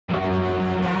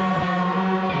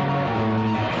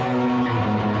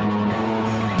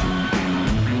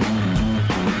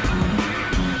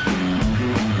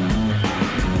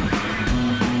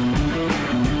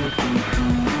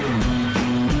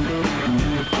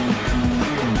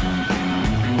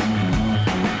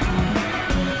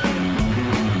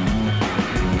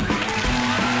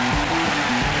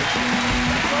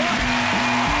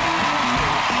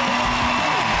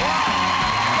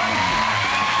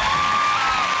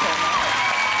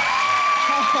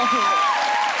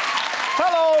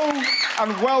Hello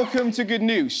and welcome to Good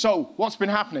News. So, what's been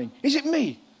happening? Is it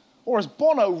me? Or has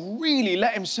Bono really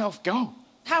let himself go?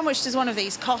 How much does one of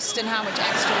these cost and how much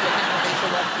extra would it now be for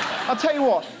one? I'll tell you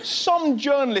what, some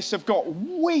journalists have got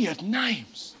weird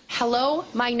names. Hello,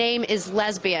 my name is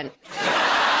Lesbian.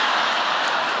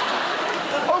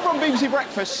 Over on BBC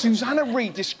Breakfast, Susanna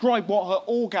Reid described what her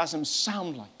orgasms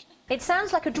sound like. It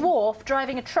sounds like a dwarf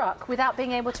driving a truck without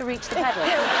being able to reach the pedal.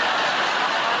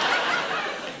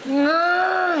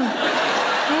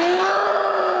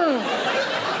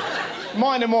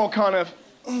 Mine are more kind of...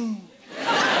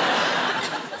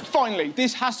 Finally,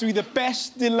 this has to be the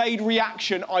best delayed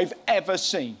reaction I've ever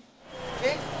seen.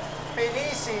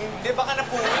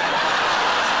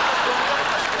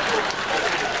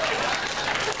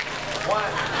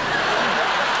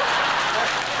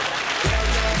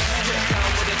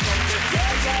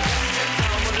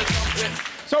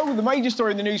 So, the major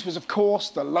story in the news was, of course,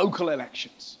 the local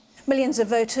elections. Millions of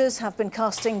voters have been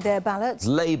casting their ballots.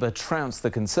 Labour trounced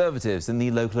the Conservatives in the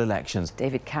local elections.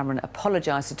 David Cameron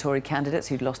apologised to Tory candidates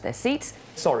who'd lost their seats.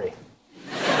 Sorry.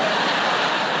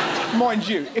 Mind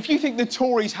you, if you think the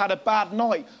Tories had a bad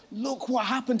night, look what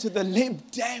happened to the Lib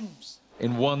Dems.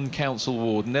 In one council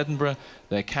ward in Edinburgh,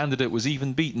 their candidate was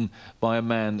even beaten by a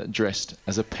man dressed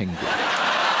as a penguin.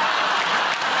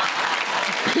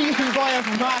 Beaten by a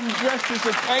man dressed as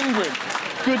a penguin?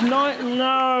 Good night,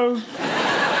 no.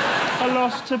 I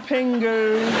lost to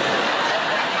Pingu.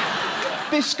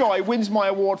 This guy wins my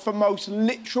award for most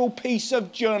literal piece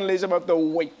of journalism of the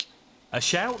week. A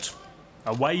shout,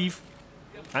 a wave,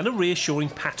 and a reassuring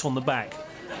pat on the back,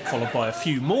 followed by a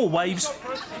few more waves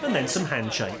and then some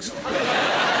handshakes.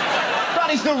 That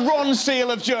is the Ron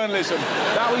Seal of journalism.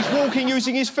 Now he's walking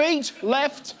using his feet.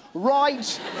 Left,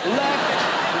 right,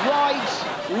 left, right,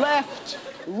 left,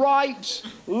 right,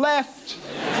 left,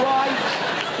 right,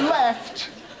 left,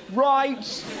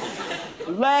 right,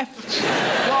 left,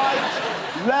 right,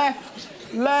 left,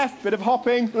 left. Bit of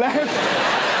hopping, left.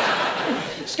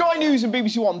 Sky News and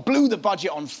BBC One blew the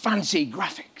budget on fancy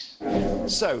graphics.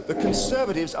 So, the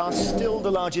Conservatives are still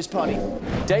the largest party.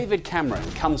 David Cameron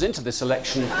comes into this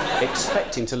election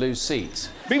expecting to lose seats.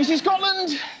 BBC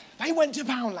Scotland, they went to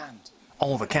Poundland.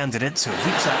 All the candidates who have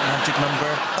reached that magic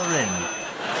number are in.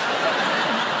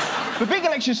 The big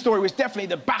election story was definitely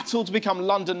the battle to become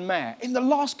London mayor. In the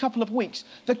last couple of weeks,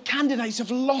 the candidates have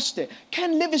lost it.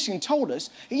 Ken Livingstone told us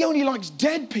he only likes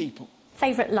dead people.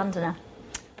 Favourite Londoner?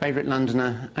 Favourite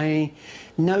Londoner?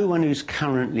 No one who's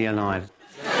currently alive.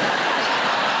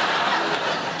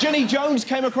 Jenny Jones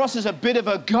came across as a bit of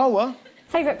a goer.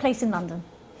 Favourite place in London?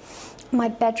 My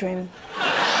bedroom.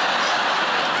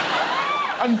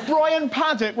 And Brian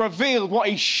Paddock revealed what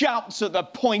he shouts at the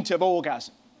point of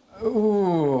orgasm.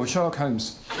 Ooh, Sherlock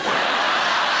Holmes.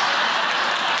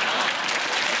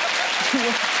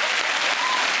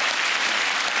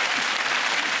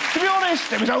 To be honest,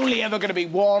 there was only ever going to be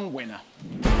one winner.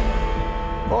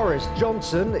 Boris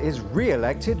Johnson is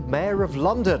re-elected Mayor of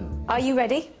London. Are you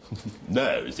ready?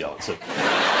 No, is the answer.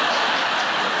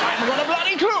 I haven't got a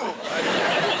bloody clue.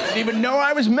 I didn't even know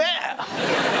I was mayor.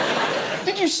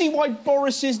 Did you see why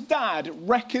Boris's dad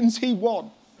reckons he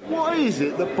won? Why is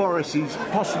it that Boris is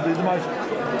possibly the most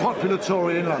popular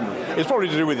Tory in London? It's probably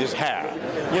to do with his hair.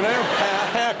 You know,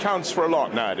 hair counts for a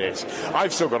lot nowadays.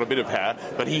 I've still got a bit of hair,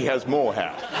 but he has more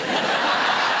hair.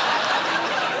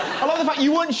 I love the fact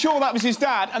you weren't sure that was his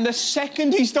dad, and the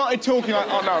second he started talking, like,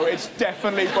 oh no, it's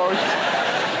definitely Boris.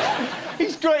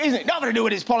 He's great, isn't it? Nothing to do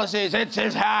with his policies, it's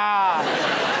his hair.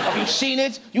 Have you seen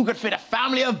it? You could fit a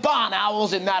family of barn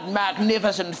owls in that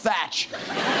magnificent thatch.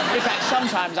 In fact,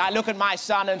 sometimes I look at my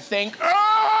son and think, oh,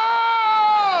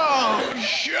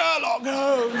 Sherlock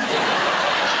Holmes.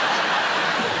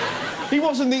 He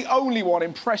wasn't the only one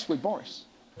impressed with Boris.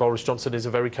 Boris Johnson is a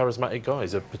very charismatic guy.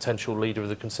 He's a potential leader of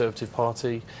the Conservative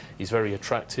Party. He's very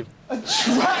attractive.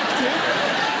 Attractive?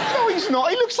 No, he's not.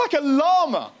 He looks like a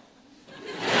llama.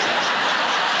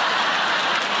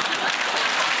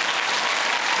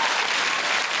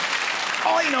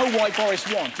 I know why Boris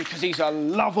won, because he's a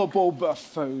lovable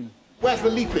buffoon. Where's the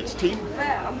leaflets, team?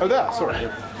 Oh, there, sorry.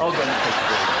 I'll go.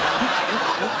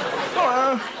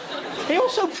 He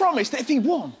also promised that if he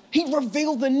won, he'd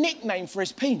reveal the nickname for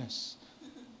his penis.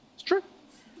 It's true.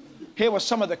 Here were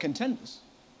some of the contenders.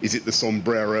 Is it the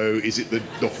sombrero? Is it the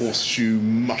horseshoe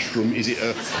mushroom? Is it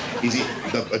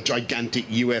a gigantic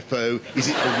UFO? Is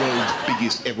it the world's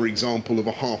biggest ever example of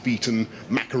a half-eaten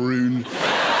macaroon?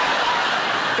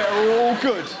 They're all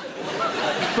good.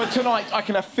 But tonight, I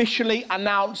can officially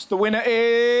announce the winner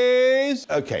is...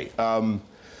 OK,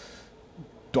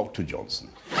 Dr. Johnson.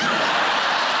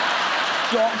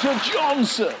 Dr.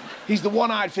 Johnson. He's the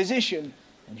one-eyed physician,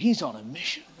 and he's on a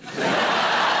mission.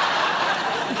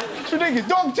 It's ridiculous.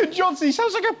 Dr. Johnson, he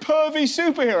sounds like a pervy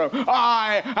superhero.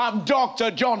 I am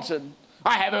Dr. Johnson.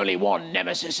 I have only one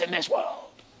nemesis in this world.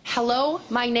 Hello,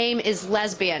 my name is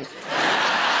Lesbian.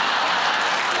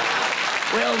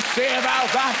 We'll see about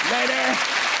that later.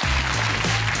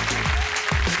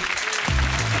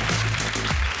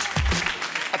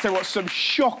 I'll tell you what, some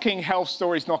shocking health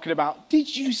stories knocking about.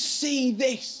 Did you see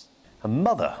this? A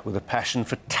mother with a passion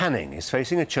for tanning is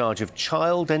facing a charge of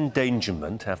child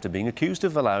endangerment after being accused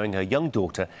of allowing her young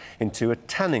daughter into a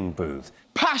tanning booth.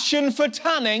 Passion for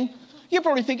tanning? You're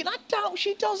probably thinking, I doubt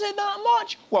she does it that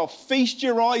much. Well, feast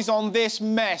your eyes on this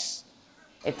mess.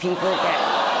 If people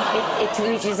get...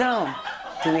 to each his own.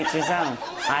 To each his own.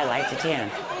 I like to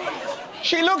tan.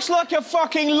 She looks like a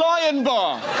fucking lion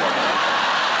bar.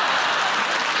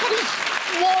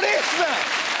 What is that?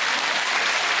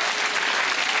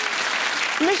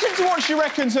 Listen to what she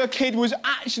reckons her kid was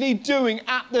actually doing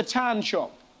at the tan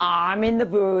shop. I'm in the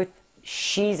booth.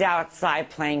 She's outside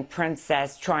playing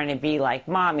princess, trying to be like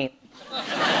Mommy.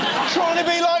 Trying to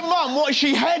be like Mum? What, is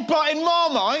she headbutting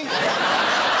Marmite?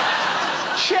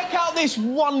 Check out this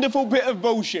wonderful bit of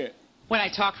bullshit. When I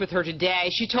talked with her today,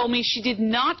 she told me she did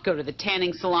not go to the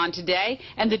tanning salon today,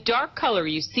 and the dark color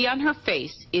you see on her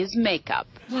face is makeup.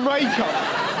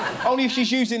 Makeup? Only if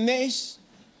she's using this.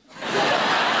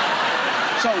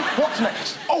 So, what's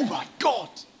next? Oh, my God!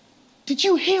 Did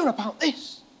you hear about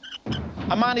this?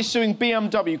 A man is suing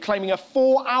BMW, claiming a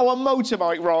 4-hour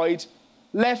motorbike ride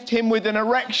left him with an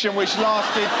erection which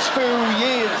lasted 2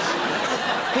 years.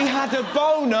 He had a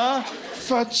boner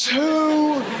for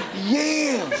 2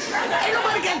 years. Ain't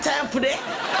nobody got time for that.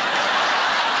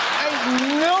 Ain't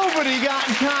nobody got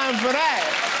time for that.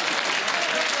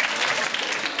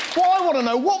 What I want to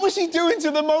know, what was he doing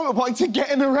to the motorbike to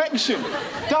get an erection?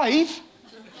 Dave,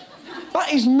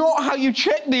 that is not how you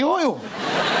check the oil.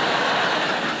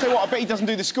 Tell you what, I bet he doesn't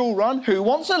do the school run. Who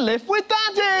wants a lift with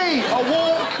Daddy? A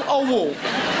walk.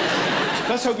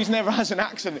 Let's hope he never has an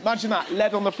accident. Imagine that,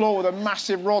 lead on the floor with a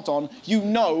massive rod on. You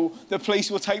know the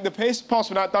police will take the piss. Pass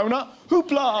me that donut.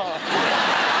 Hoopla!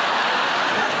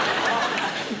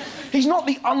 He's not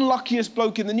the unluckiest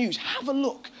bloke in the news. Have a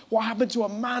look what happened to a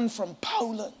man from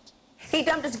Poland. He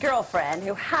dumped his girlfriend,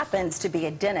 who happens to be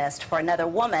a dentist, for another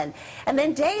woman, and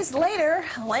then days later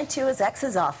went to his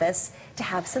ex's office to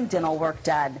have some dental work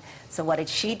done. So what did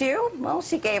she do? Well,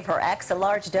 she gave her ex a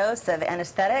large dose of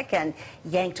anesthetic and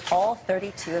yanked all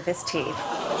 32 of his teeth.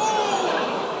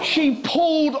 She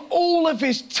pulled all of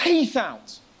his teeth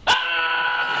out.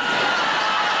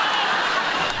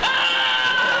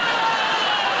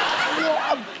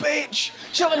 What a bitch.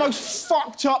 She's like the most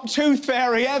fucked up tooth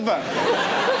fairy ever.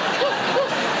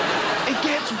 It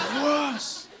gets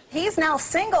worse. He's now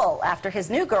single after his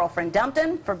new girlfriend dumped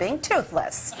him for being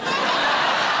toothless.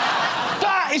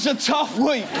 That is a tough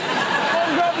week.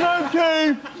 I've got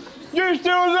no teeth. You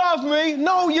still love me?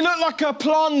 No, you look like a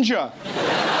plunger.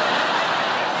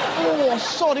 Oh,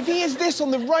 sod, if he hears this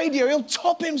on the radio, he'll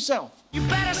top himself. You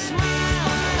better smile.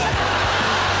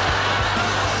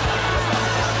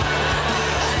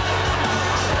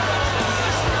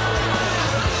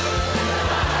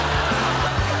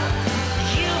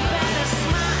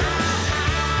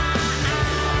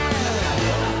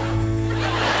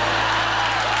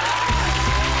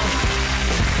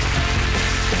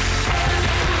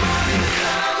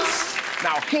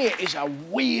 Now, here is a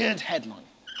weird headline.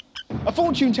 A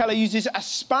fortune teller uses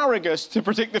asparagus to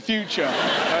predict the future.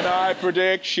 And I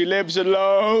predict she lives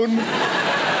alone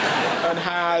and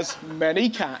has many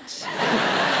cats.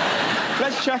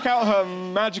 Let's check out her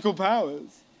magical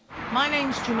powers. My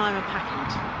name's Jemima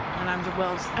Packington, and I'm the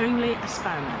world's only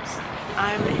asparagus.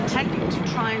 I'm intending to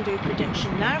try and do a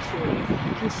prediction now for you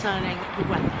concerning the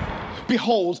weather.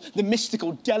 Behold the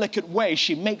mystical, delicate way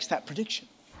she makes that prediction.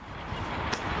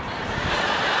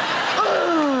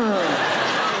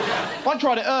 I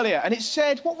tried it earlier, and it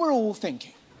said what we're all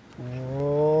thinking.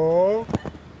 Oh.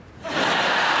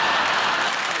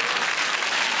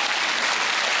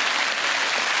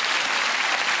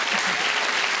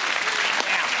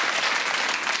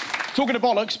 Talking of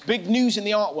bollocks, big news in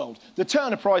the art world. The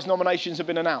Turner Prize nominations have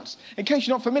been announced. In case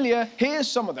you're not familiar, here's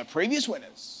some of the previous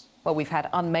winners. Well, we've had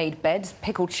unmade beds,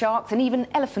 pickled sharks and even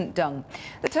elephant dung.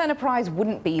 The Turner Prize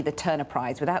wouldn't be the Turner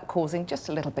Prize without causing just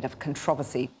a little bit of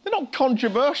controversy. They're not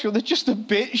controversial, they're just a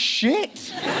bit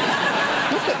shit. Look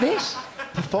at this.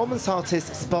 Performance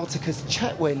artist Spartacus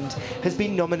Chetwynd has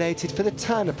been nominated for the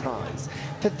Turner Prize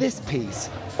for this piece,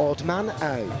 Odd Man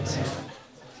Out.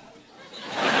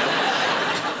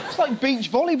 It's like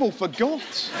beach volleyball for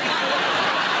goths.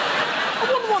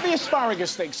 the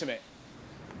asparagus thinks of it.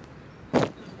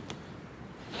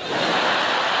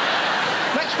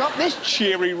 Next up, this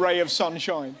cheery ray of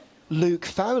sunshine. Luke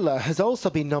Fowler has also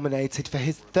been nominated for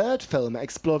his third film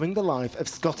exploring the life of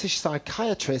Scottish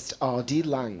psychiatrist R.D.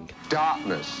 Laing.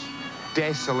 Darkness,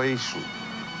 desolation,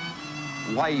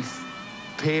 life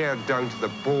pared down to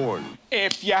the bone.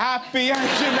 If you're happy and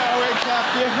you know it,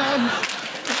 clap your hands.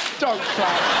 Don't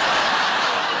clap.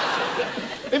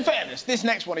 In fairness, this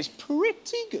next one is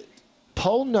pretty good.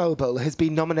 Paul Noble has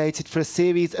been nominated for a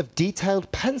series of detailed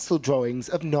pencil drawings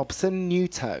of Nobson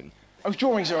Newtown. Those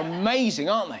drawings are amazing,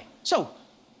 aren't they? So,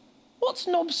 what's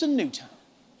Nobson Newtown?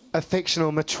 A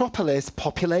fictional metropolis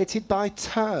populated by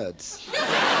turds.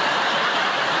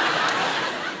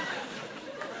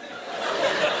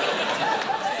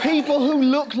 People who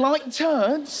look like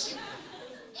turds?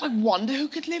 I wonder who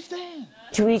could live there.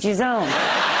 To each his own. To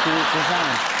each his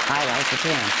own. I like it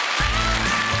too.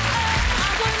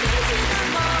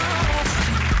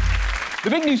 The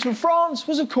big news from France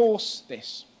was, of course,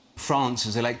 this. France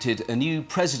has elected a new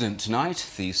president tonight.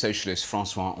 The socialist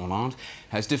François Hollande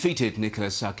has defeated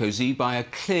Nicolas Sarkozy by a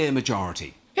clear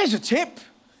majority. Here's a tip.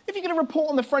 If you're going to report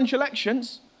on the French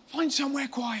elections, find somewhere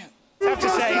quiet. I have to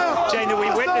say, Jane, that we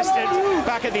witnessed it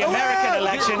back at the American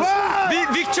elections.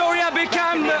 Victoria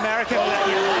Beckham! The American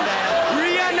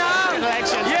Rihanna!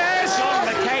 elections. Yes! John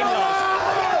McCain lost.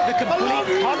 The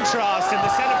complete contrast in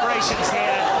the celebrations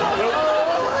here.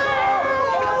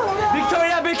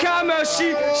 Victoria Beckham,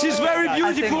 she's very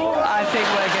beautiful. I think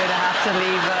we're going to have to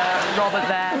leave Robert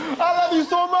there. I love you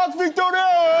so much, Victoria!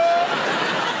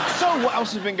 So, what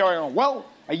else has been going on? Well,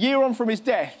 a year on from his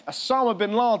death, Osama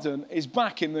bin Laden is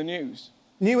back in the news.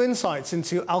 New insights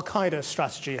into al-Qaeda's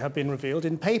strategy have been revealed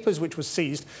in papers which were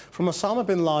seized from Osama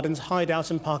bin Laden's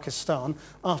hideout in Pakistan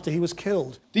after he was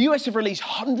killed. The US have released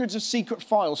hundreds of secret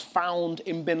files found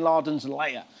in bin Laden's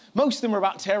lair. Most of them are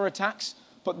about terror attacks,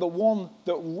 but the one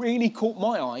that really caught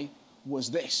my eye was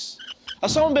this.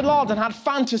 Osama bin Laden had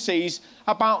fantasies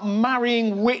about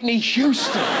marrying Whitney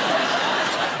Houston.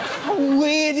 How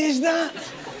weird is that?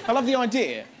 I love the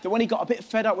idea that when he got a bit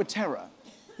fed up with terror,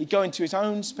 he'd go into his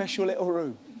own special little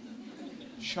room,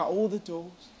 shut all the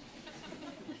doors.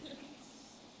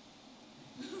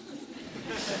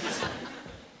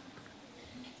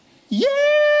 Yeah,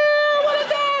 I wanna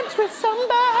dance with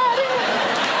somebody.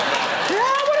 Yeah,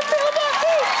 I wanna feel the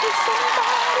heat with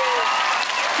somebody.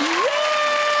 Yeah,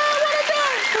 I wanna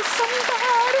dance with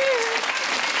somebody.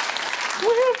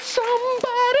 With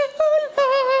somebody who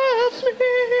loves me.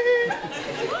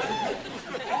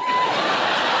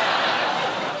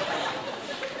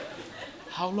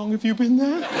 How long have you been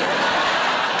there?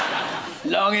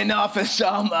 Long enough,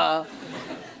 Osama.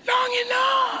 Long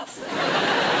enough.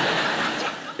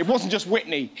 It wasn't just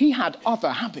Whitney. He had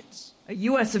other habits. A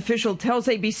U.S. official tells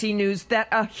ABC News that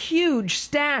a huge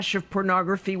stash of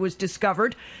pornography was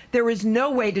discovered. There is no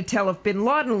way to tell if bin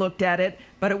Laden looked at it,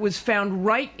 but it was found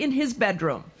right in his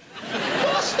bedroom.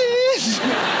 What's this?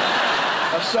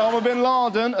 Osama bin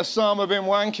Laden, Osama bin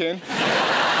wanking.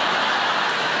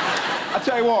 I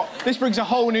tell you what, this brings a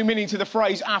whole new meaning to the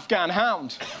phrase Afghan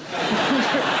hound.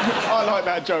 I like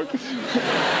that joke.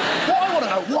 What I want to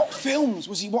know, what films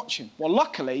was he watching? Well,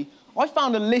 luckily, I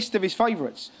found a list of his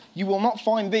favourites. You will not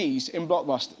find these in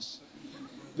blockbusters.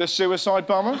 The Suicide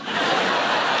Bomber.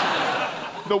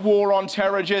 The War on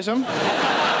Terrorism.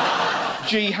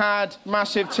 Jihad,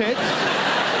 Massive Tits.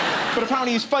 But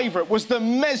apparently his favourite was the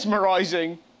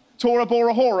mesmerising Tora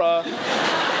Bora Hora.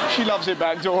 She loves it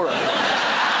back, Dora.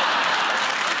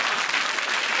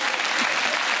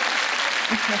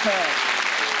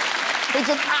 It's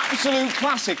an absolute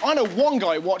classic. I know one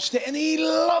guy watched it and he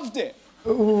loved it.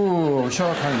 Ooh,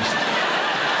 Sherlock Holmes.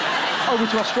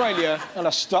 Over to Australia and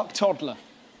a stuck toddler.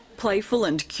 Playful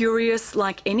and curious,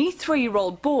 like any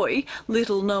 3-year-old boy,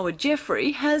 little Noah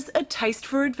Jeffrey has a taste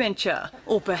for adventure,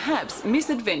 or perhaps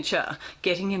misadventure,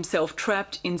 getting himself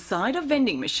trapped inside a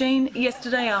vending machine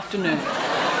yesterday afternoon.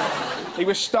 He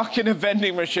was stuck in a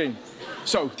vending machine.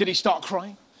 So, did he start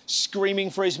crying?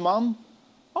 Screaming for his mum?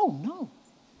 Oh, no.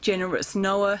 Generous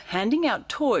Noah handing out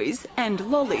toys and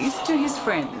lollies to his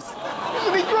friends.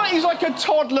 Isn't he great? He's like a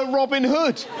toddler Robin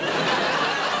Hood.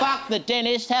 Fuck the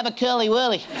dentist, have a curly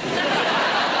whirly.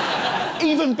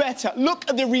 Even better, look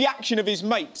at the reaction of his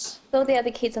mates. All the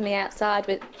other kids on the outside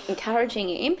were encouraging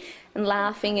him and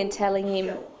laughing and telling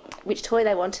him which toy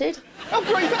they wanted. Oh,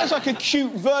 great, that's like a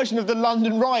cute version of the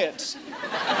London riots.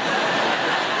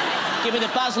 Give me the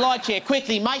Buzz Lightyear,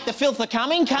 quickly, mate, the filth are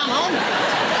coming, come on.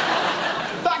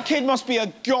 That kid must be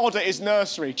a god at his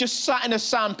nursery, just sat in a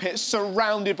sandpit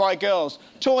surrounded by girls.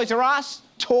 Toys R Us,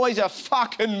 toys are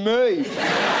fucking me.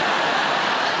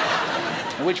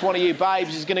 And which one of you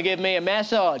babes is going to give me a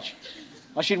massage?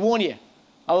 I should warn you,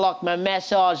 I like my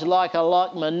massage like I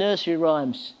like my nursery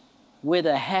rhymes, with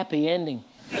a happy ending.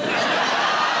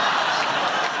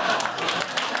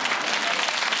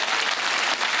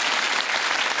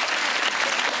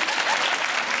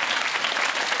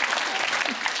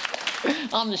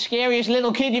 I'm the scariest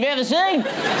little kid you've ever seen.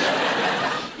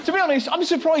 To be honest, I'm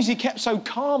surprised he kept so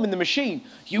calm in the machine.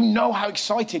 You know how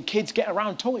excited kids get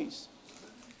around toys.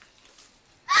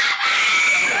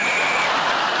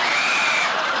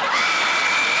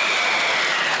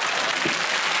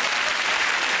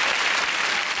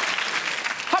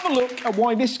 Have a look at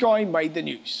why this guy made the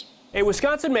news. A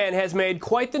Wisconsin man has made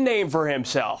quite the name for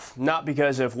himself, not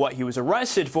because of what he was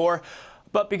arrested for,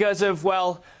 but because of,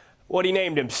 well, what he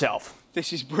named himself.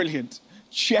 This is brilliant.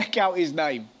 Check out his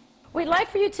name. We'd like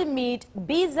for you to meet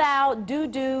Bezow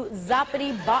Doo-Doo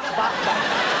Zappity Bop Bop Bop.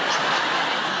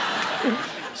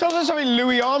 Sounds like something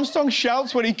Louis Armstrong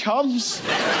shouts when he comes.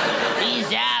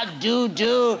 Bezow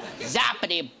Doo-Doo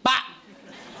Zappity Bop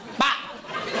Bop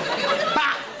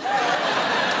Bop.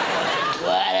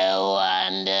 What a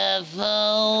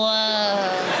wonderful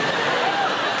world.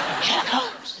 Sherlock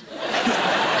Holmes.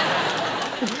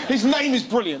 His name is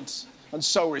brilliant, and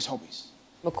so are his hobbies.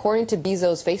 According to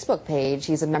Bezos' Facebook page,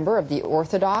 he's a member of the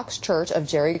Orthodox Church of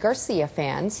Jerry Garcia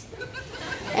fans,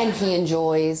 and he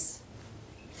enjoys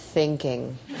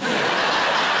thinking.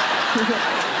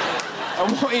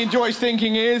 And what he enjoys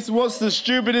thinking is, what's the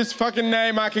stupidest fucking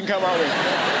name I can come up with?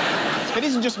 It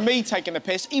isn't just me taking the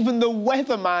piss, even the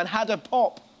weatherman had a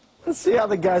pop. Let's see how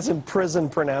the guys in prison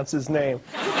pronounce his name.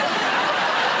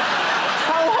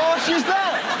 How harsh is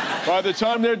that? By the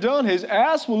time they're done, his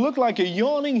ass will look like a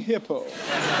yawning hippo.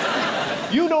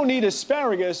 You don't need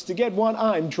asparagus to get what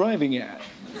I'm driving at.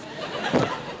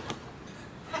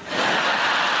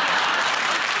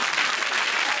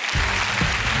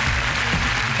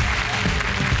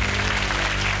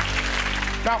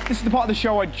 Now, this is the part of the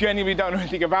show I genuinely don't know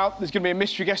anything about. There's going to be a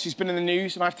mystery guest who's been in the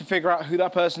news, and I have to figure out who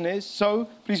that person is. So,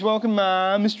 please welcome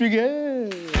my mystery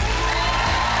guest.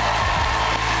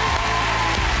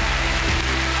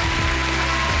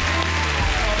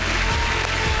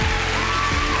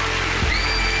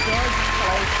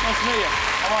 Nice to meet you.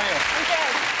 How are you?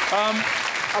 I'm good.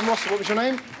 I'm Ross. What was your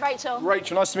name? Rachel.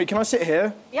 Rachel, nice to meet you. Can I sit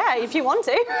here? Yeah, if you want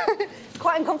to. It's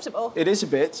quite uncomfortable. It is a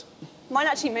bit. Mine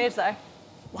actually moves, though.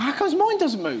 Well, how come mine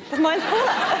doesn't move? Because mine's cooler.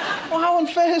 Well, how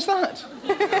unfair is that?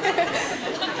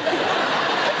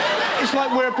 It's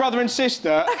like we're a brother and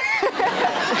sister,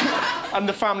 and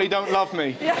the family don't love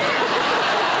me. Yeah.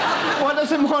 Why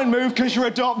doesn't mine move? Because you're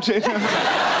adopted.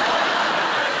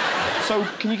 So,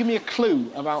 can you give me a clue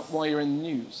about why you're in the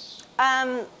news?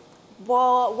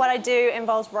 Well, what I do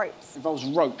involves ropes. Involves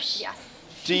ropes? Yes.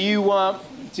 Do you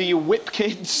whip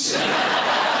kids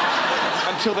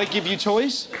until they give you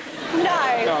toys?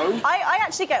 No. No? I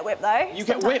actually get whipped, though. You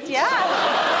get whipped? Yeah.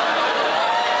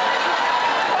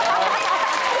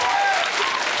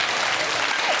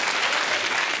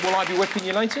 Will I be whipping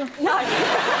you later? No.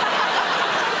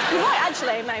 You might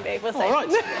actually, maybe. We'll see. All right.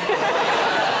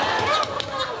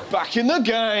 Back in the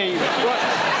game.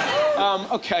 Right.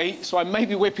 OK, so I may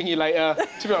be whipping you later.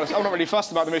 To be honest, I'm not really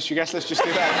fussed about the mystery guest. Let's just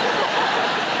do that.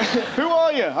 Who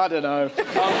are you? I don't know.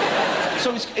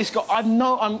 So it's got...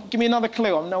 give me another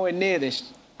clue. I'm nowhere near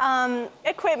this.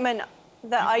 Equipment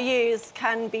that I use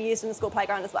can be used in the school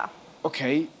playground as well.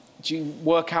 OK. Do you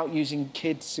work out using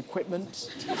kids' equipment?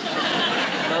 No,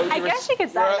 I guess you could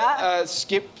say that.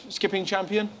 Skipping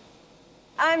champion?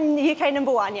 I'm UK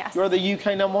 #1, yes. You're the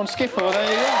UK #1 skipper. There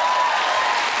you go.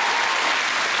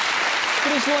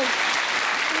 But it's like...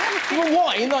 Well,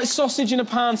 why? Like sausage in a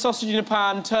pan,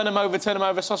 turn them over,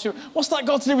 sausage... What's that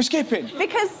got to do with skipping?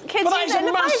 Because kids use it in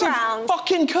the playground.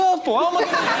 Fucking curveball.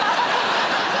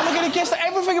 How am I going to guess that?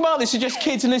 Everything about this is just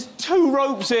kids and there's 2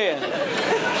 ropes here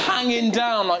hanging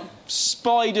down like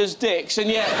spiders' dicks, and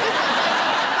yet...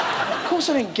 Of course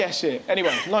I didn't guess it.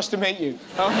 Anyway, nice to meet you.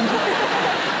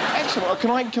 Excellent. Can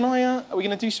I... are we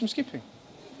going to do some skipping?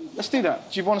 Let's do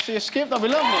that. Do you want to see a skip? That'd be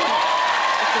lovely.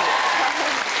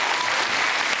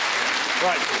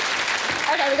 Right.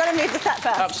 OK, we've got to move the set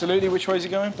first. Absolutely. Which way is it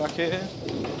going? Back here?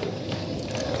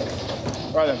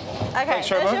 Right then. OK, thanks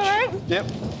very there's much. your room. Yep.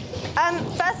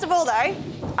 First of all, though,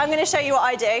 I'm going to show you what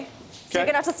I do. So you're going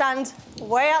to have to stand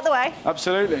way out the way.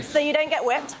 Absolutely. So you don't get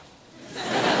whipped.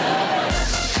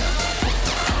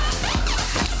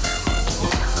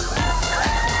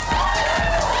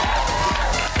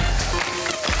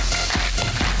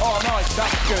 Oh, nice.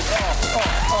 That's good.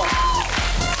 Oh.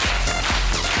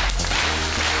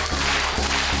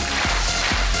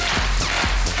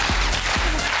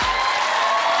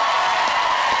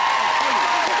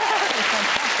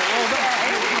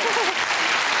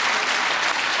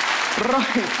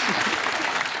 Right.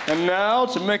 And now,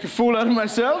 to make a fool out of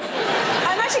myself.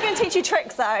 I'm actually going to teach you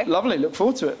tricks, though. Lovely, look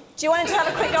forward to it. Do you want to just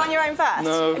have a quick go on your own first?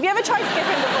 No. Have you ever tried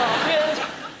skipping before? Yeah.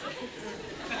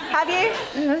 Have you?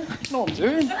 Yeah, I know what I'm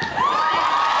doing.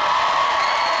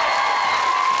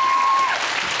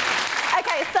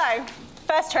 OK, so,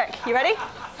 first trick. You ready?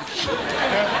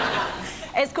 Yeah.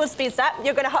 It's called speed step.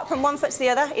 You're going to hop from one foot to the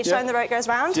other each time the rope goes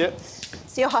round. Yep.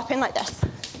 So you're hopping like this.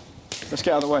 Let's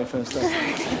get out of the way first,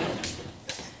 then.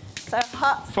 So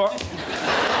hop. Fuck.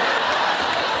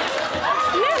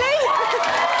 Nearly.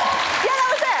 Yeah, that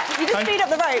was it. You just speed up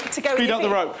the rope to go with your feet. Speed up the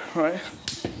rope, right.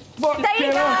 There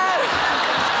you go.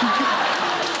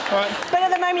 Right. But at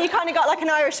the moment, you kind of got like an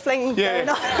Irish fling going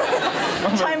on.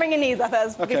 Try and bring your knees up,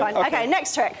 that'll be fine. OK,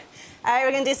 next trick.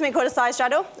 We're going to do something called a side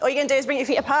straddle. All you're going to do is bring your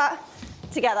feet apart,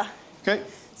 together. OK.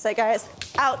 So it goes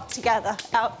out, together,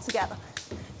 out, together.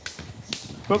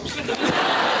 Oops.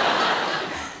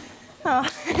 Oh.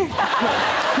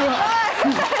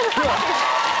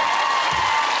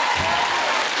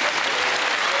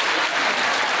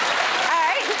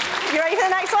 You ready for the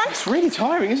next one? It's really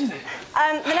tiring, isn't it?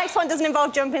 The next one doesn't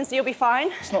involve jumping, so you'll be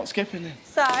fine. It's not skipping then.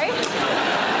 So... What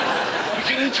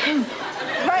can I do?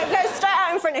 Rope goes straight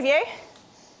out in front of you.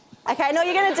 OK, and all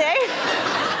you're going to do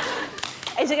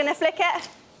is you're going to flick it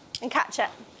and catch it.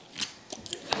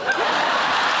 I've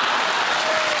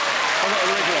got a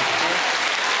wriggler.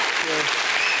 Yeah.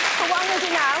 So what I'm going to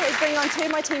do now is bring on two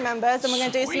of my team members and we're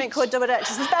going to do something called double dutch.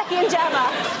 This is Becky and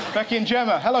Gemma. Becky and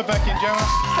Gemma. Hello, Becky and Gemma.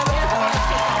 So we're going to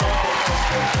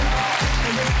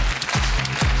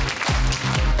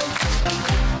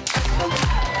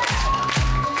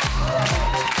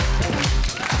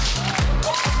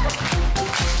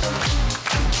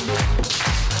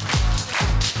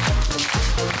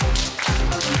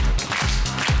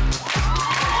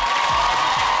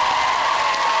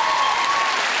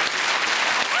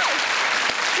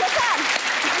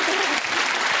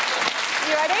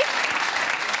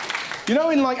You know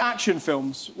in, like, action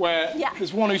films where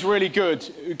there's one who's really good,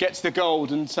 who gets the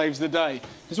gold and saves the day?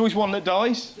 There's always one that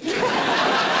dies. Yeah,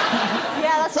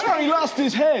 that's true. He lost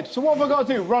his head. So what have I got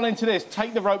to do? Run into this,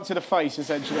 take the rope to the face,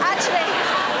 essentially. Actually,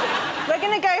 we're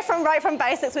going to go from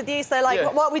basics with you. So,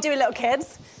 like, what we do with little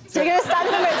kids. So you're going to stand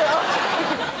in the middle.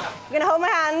 You're going to hold my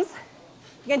hands.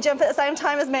 You're going to jump at the same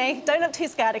time as me. Don't look too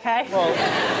scared, OK? Well,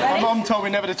 my mum told me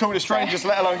never to talk to strangers,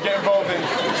 let alone get involved in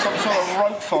some sort of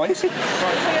rope fight. Right. So you're going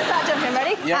to start jumping.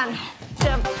 Ready? Yeah. And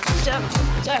jump, jump,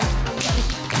 jump.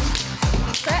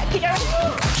 Set, keep going.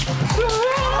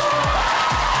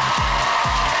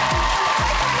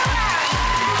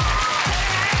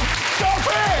 Stop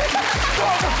it!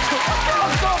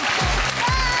 Stop!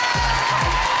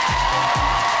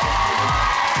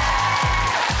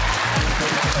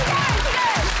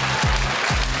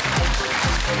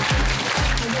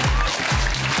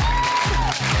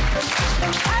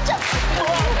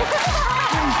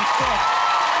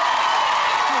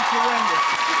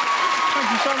 Thank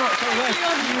you so much.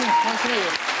 Nice to meet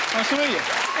you. Nice to meet you.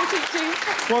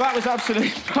 Well, that was absolutely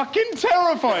fucking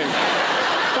terrifying.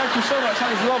 Thank you so much.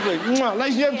 That was lovely.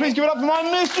 Ladies and gentlemen, please give it up for my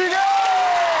mystery girl.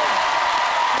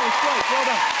 That was great. Well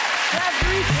done.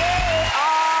 Every day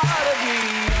ought to be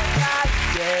that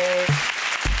day.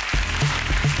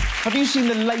 Have you seen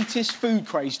the latest food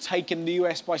craze taking the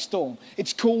US by storm?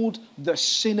 It's called the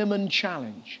Cinnamon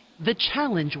Challenge. The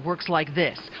challenge works like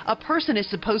this. A person is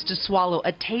supposed to swallow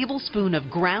a tablespoon of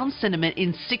ground cinnamon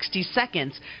in 60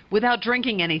 seconds without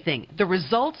drinking anything. The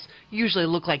results usually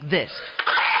look like this.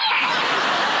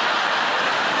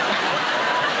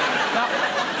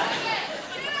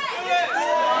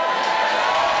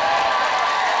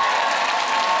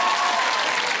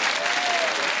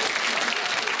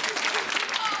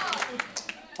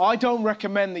 I don't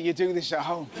recommend that you do this at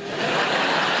home.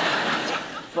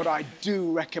 But I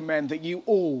do recommend that you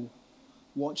all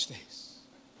watch this.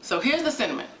 So here's the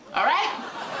cinnamon, all right?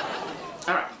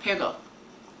 All right, here you go.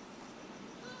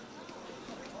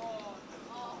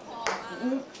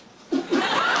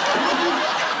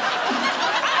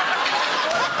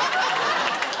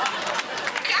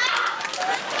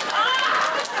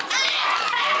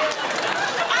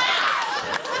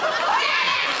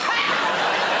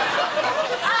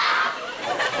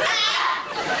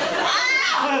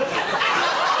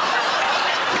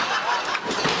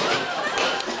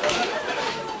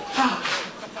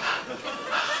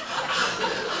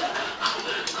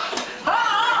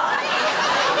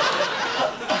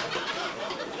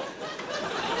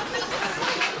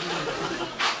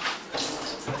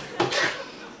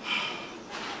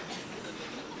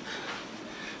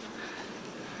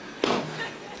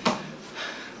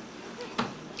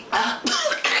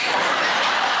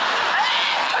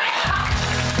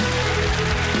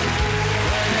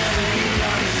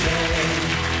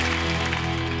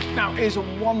 is a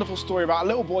wonderful story about a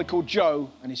little boy called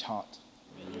Joe and his heart.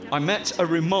 I met a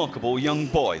remarkable young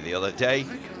boy the other day.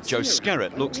 Joe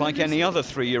Skerritt looks like any other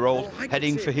 3-year-old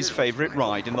heading for his favourite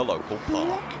ride in the local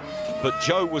park. But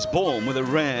Joe was born with a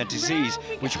rare disease,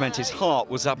 which meant his heart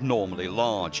was abnormally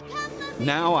large.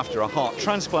 Now, after a heart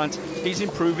transplant, he's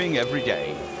improving every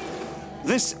day.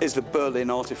 This is the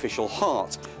Berlin artificial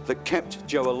heart that kept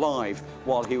Joe alive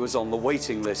while he was on the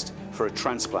waiting list for a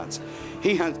transplant.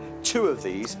 He had 2 of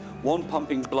these, one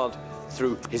pumping blood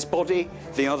through his body,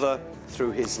 the other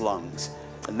through his lungs.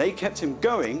 And they kept him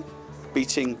going,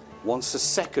 beating once a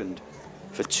second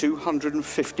for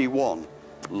 251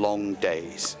 long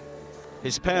days.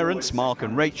 His parents, Mark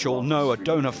and Rachel, know a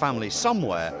donor family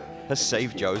somewhere has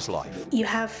saved Joe's life. You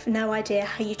have no idea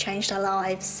how you changed our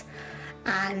lives,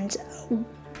 and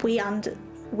we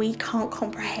can't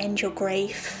comprehend your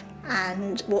grief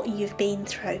and what you've been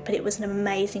through, but it was an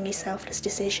amazingly selfless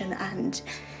decision, and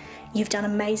you've done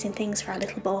amazing things for our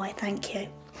little boy. Thank you.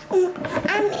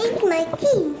 I'm eating my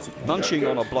teeth. Munching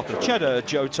on a block of cheddar,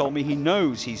 Joe told me he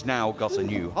knows he's now got a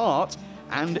new heart,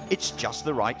 and it's just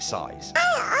the right size.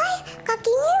 I got a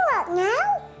new one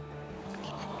now.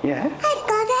 Yeah? I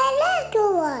got a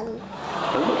little one.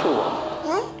 A little one?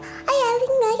 Yes, I have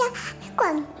another big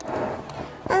one.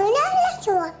 Another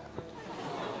little one.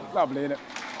 Lovely, isn't it?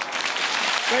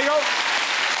 There you go.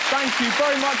 Thank you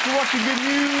very much for watching Good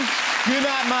News. Good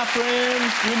night, my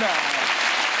friends. Good night.